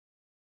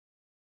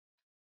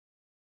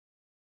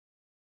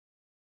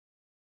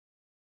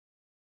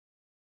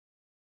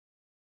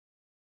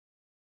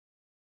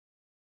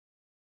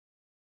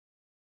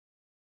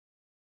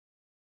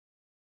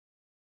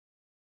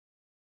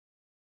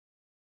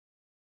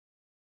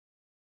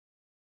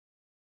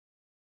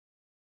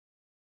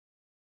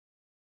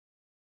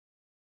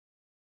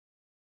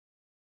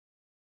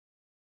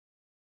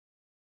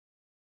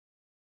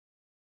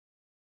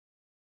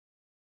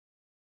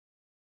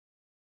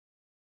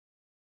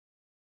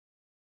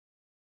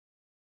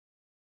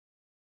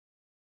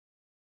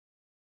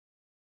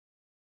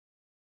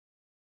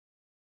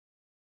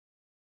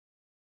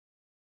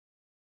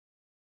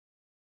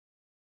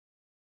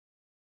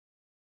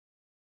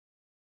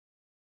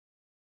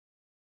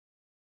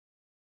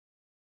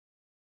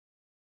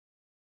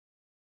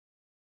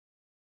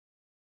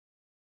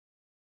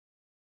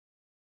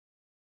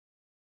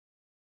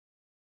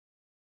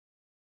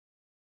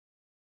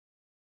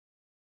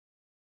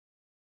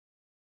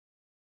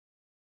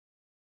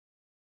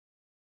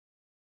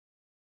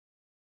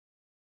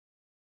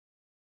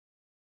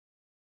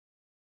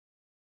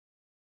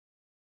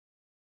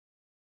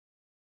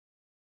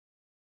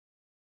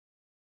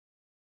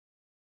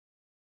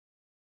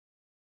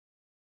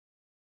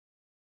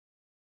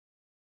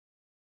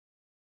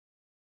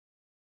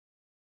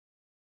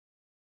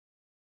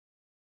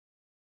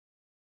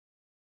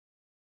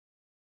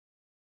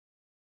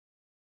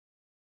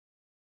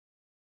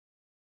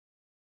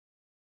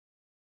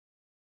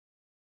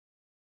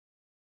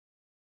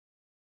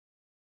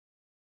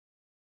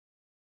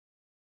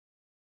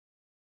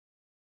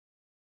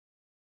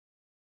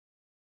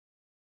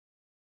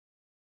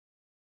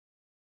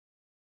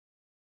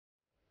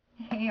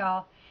Hey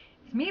y'all,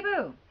 it's me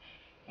Boo,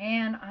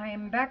 and I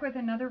am back with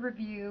another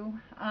review.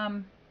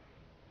 I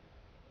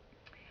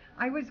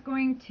was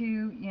going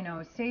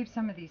to, save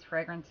some of these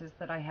fragrances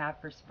that I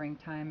have for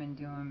springtime and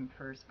do them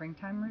for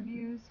springtime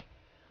reviews.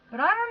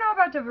 But I don't know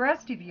about the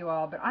rest of you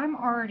all, but I'm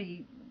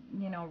already,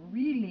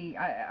 really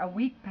a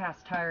week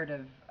past tired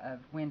of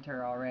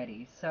winter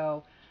already.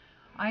 So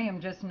I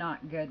am just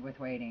not good with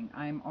waiting.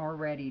 I'm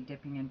already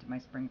dipping into my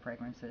spring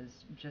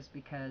fragrances just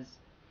because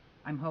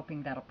I'm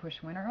hoping that'll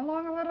push winter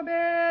along a little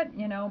bit,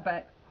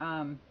 but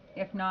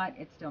if not,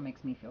 it still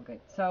makes me feel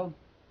good. So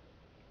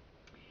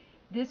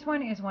this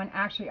one is one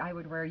actually I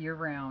would wear year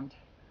round,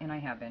 and I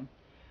have been.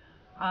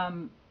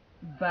 Um,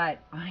 but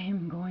I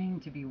am going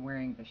to be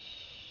wearing the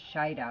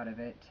shite out of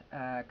it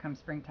come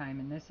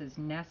springtime, and this is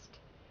Nest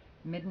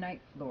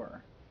Midnight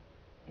Fleur.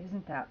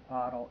 Isn't that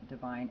bottle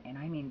divine? And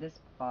I mean, this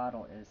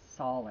bottle is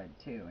solid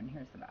too. And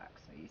here's the back,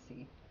 so you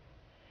see.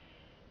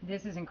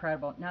 This is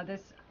incredible. Now,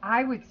 this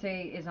I would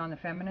say is on the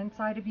feminine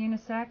side of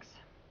unisex,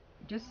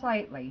 just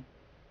slightly,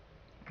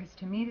 because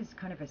to me this is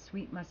kind of a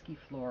sweet, musky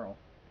floral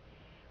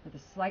with a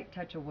slight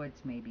touch of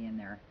woods maybe in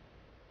there.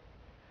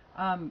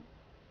 Um,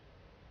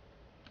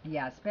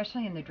 yeah,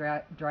 especially in the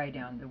dry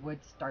down, the wood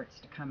starts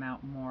to come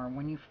out more.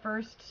 When you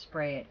first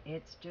spray it,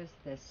 it's just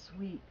this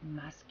sweet,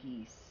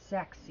 musky,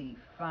 sexy,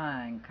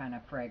 fun kind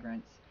of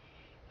fragrance.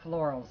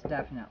 Florals,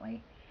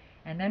 definitely.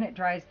 And then it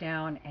dries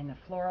down, and the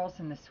florals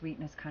and the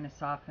sweetness kind of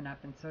soften up,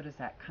 and so does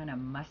that kind of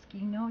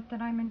musky note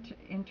that I'm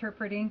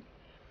interpreting.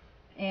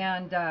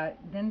 And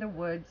then the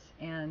woods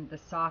and the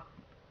soft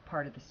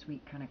part of the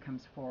sweet kind of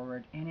comes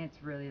forward, and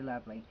it's really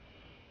lovely.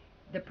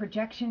 The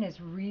projection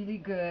is really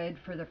good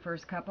for the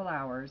first couple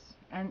hours,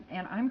 and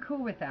I'm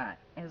cool with that.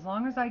 As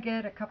long as I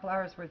get a couple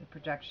hours worth of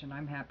projection,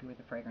 I'm happy with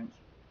the fragrance.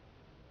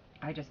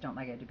 I just don't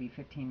like it to be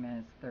 15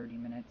 minutes, 30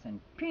 minutes, and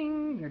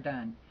ping, you're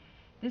done.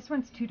 This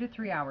one's 2 to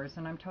 3 hours,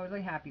 and I'm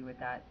totally happy with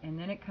that. And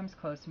then it comes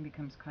close and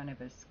becomes kind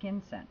of a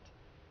skin scent.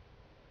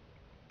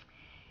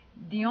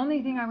 The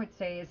only thing I would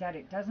say is that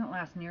it doesn't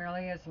last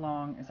nearly as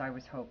long as I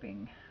was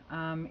hoping.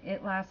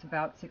 It lasts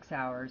about 6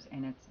 hours,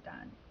 and it's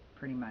done,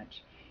 pretty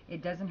much.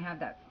 It doesn't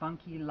have that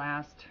funky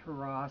last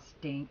hurrah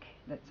stink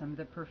that some of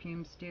the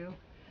perfumes do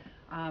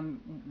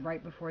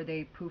right before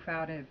they poof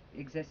out of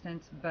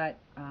existence, but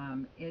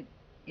it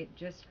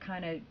just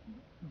kind of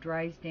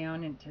dries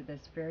down into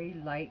this very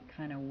light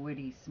kind of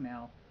woody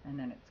smell, and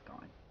then it's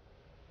gone.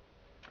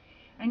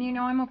 And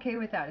I'm okay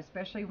with that,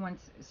 especially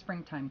once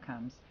springtime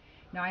comes.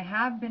 Now, I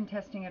have been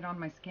testing it on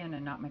my skin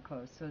and not my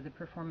clothes, so the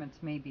performance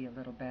may be a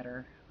little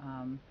better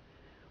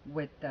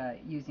with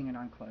using it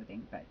on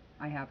clothing, but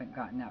I haven't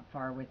gotten that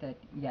far with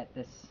it yet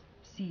this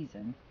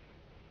season.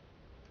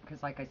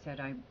 Because like I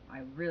said, I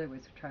really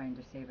was trying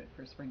to save it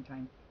for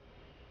springtime.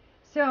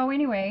 So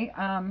anyway,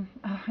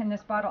 in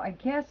this bottle, I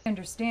guess I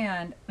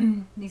understand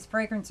these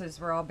fragrances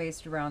were all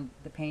based around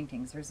the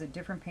paintings. There's a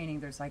different painting.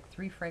 There's like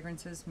 3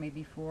 fragrances,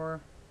 maybe 4,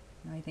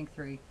 no, I think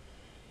 3.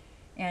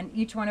 And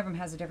each one of them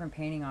has a different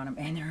painting on them,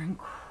 and they're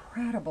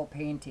incredible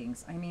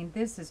paintings. I mean,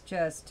 this is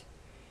just,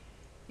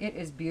 it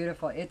is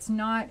beautiful. It's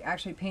not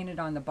actually painted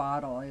on the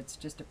bottle. It's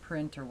just a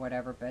print or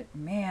whatever, but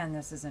man,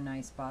 this is a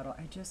nice bottle.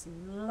 I just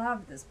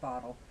love this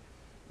bottle.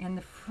 And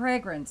the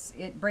fragrance,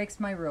 it breaks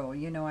my rule.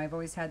 I've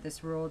always had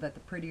this rule that the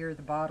prettier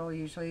the bottle,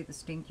 usually the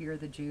stinkier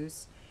the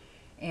juice.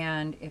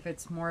 And if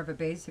it's more of a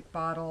basic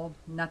bottle,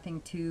 not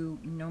too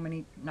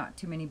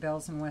many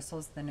bells and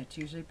whistles, then it's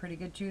usually pretty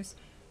good juice.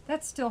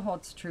 That still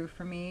holds true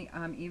for me,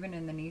 even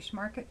in the niche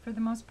market for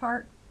the most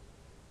part.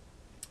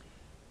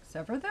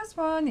 Except for this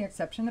one, the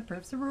exception that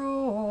proves the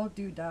rule.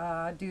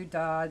 Doo-dah,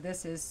 doo-dah.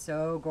 This is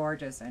so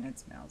gorgeous, and it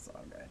smells so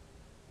good.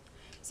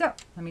 So,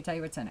 let me tell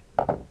you what's in it.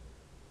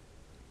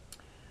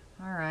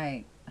 All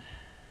right.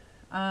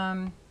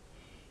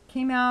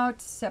 Came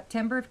out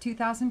September of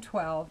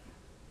 2012.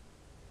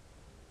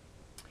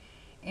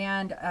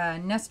 And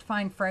Nest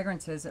Fine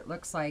Fragrances, it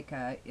looks like,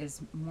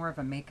 is more of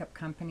a makeup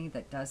company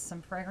that does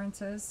some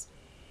fragrances.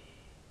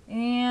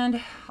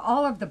 And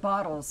all of the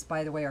bottles,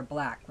 by the way, are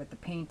black with the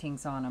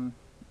paintings on them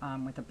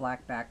with a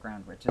black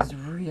background, which is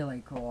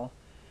really cool.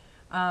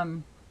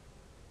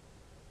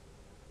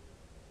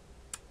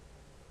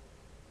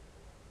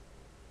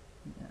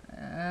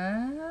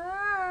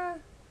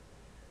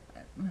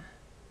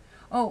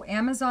 Oh,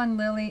 Amazon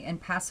Lily and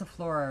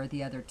Passiflora are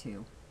the other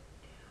 2.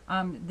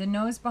 The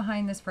nose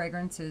behind this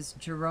fragrance is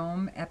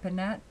Jerome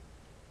Epinette.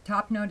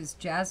 Top note is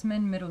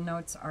jasmine. Middle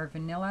notes are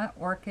vanilla,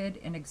 orchid,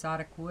 and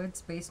exotic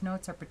woods. Base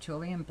notes are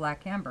patchouli and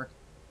black amber.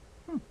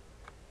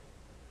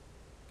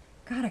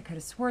 God, I could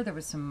have swore there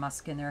was some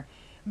musk in there.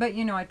 But,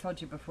 I told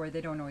you before,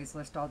 they don't always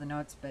list all the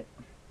notes, but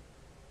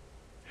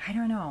I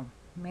don't know.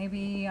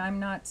 Maybe I'm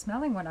not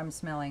smelling what I'm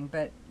smelling,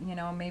 but,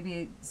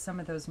 maybe some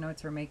of those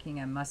notes are making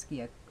a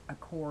musky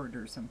accord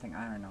or something.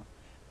 I don't know.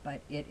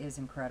 But it is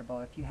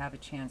incredible. If you have a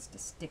chance to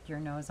stick your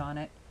nose on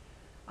it,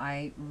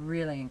 I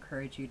really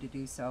encourage you to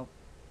do so.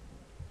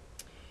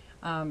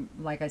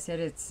 Like I said,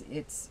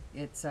 its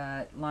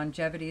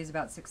longevity is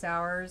about 6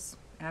 hours.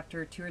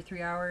 After 2 or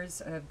 3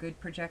 hours of good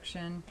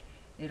projection,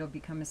 it'll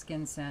become a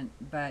skin scent.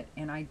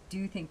 And I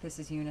do think this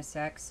is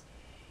unisex.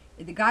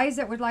 The guys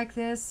that would like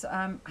this,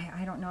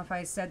 I don't know if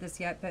I said this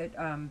yet, but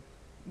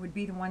would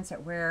be the ones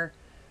that wear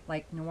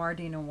like Noir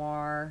de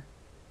Noir,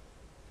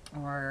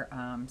 or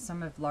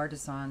some of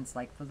Lardison's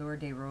like Velour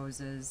des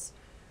Roses,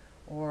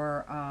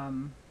 or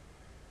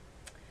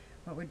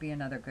what would be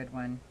another good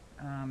one?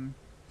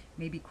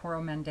 Maybe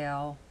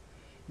Coromandel.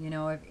 You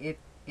know,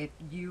 if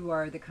you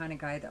are the kind of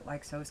guy that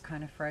likes those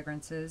kind of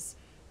fragrances,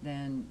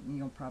 then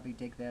you'll probably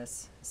dig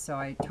this. So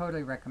I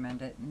totally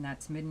recommend it. And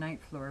that's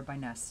Midnight Fleur by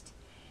Nest.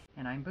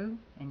 And I'm Boo,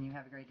 and you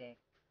have a great day.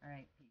 All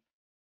right.